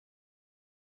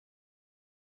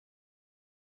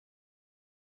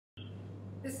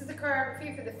This is the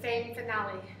choreography for the Fame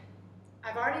finale.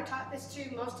 I've already taught this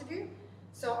to most of you,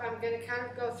 so I'm going to kind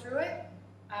of go through it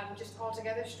just all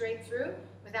together straight through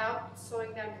without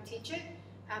slowing down to teach it.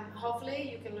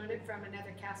 Hopefully you can learn it from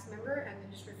another cast member and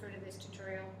then just refer to this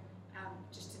tutorial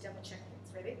just to double check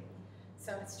things. Ready?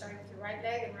 So it's starting with your right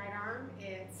leg and right arm.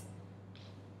 It's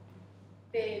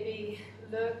baby,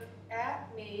 look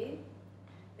at me.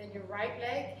 Then your right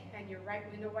leg and your right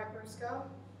window wipers go.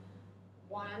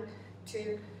 1,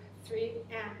 2, 3,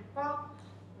 and bump.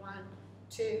 1,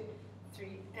 2,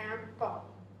 3, and bump.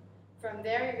 From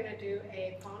there, you're going to do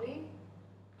a pony,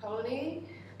 pony,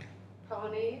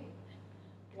 pony.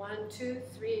 1, 2,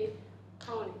 3,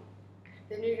 pony.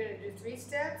 Then you're going to do 3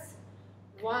 steps.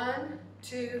 1,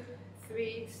 2,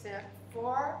 3, step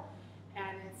 4,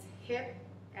 and it's hip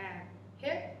and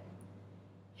hip,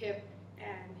 hip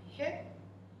and hip.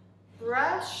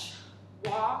 Brush,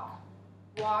 walk,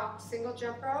 walk, single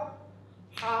jump rope,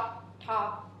 hop,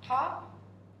 hop, hop.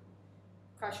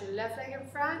 Cross your left leg in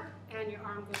front and your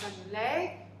arm goes on your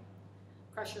leg.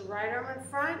 Cross your right arm in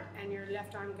front and your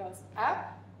left arm goes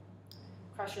up.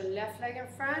 Cross your left leg in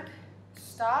front,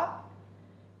 stop.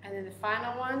 And then the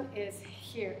final one is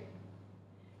here.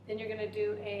 Then you're going to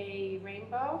do a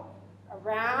rainbow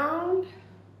around.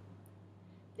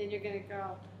 Then you're going to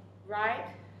go right,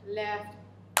 left,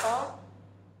 bump,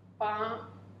 bump,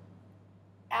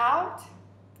 out.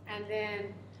 And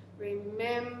then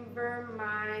remember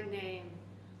my name,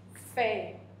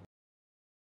 Fame.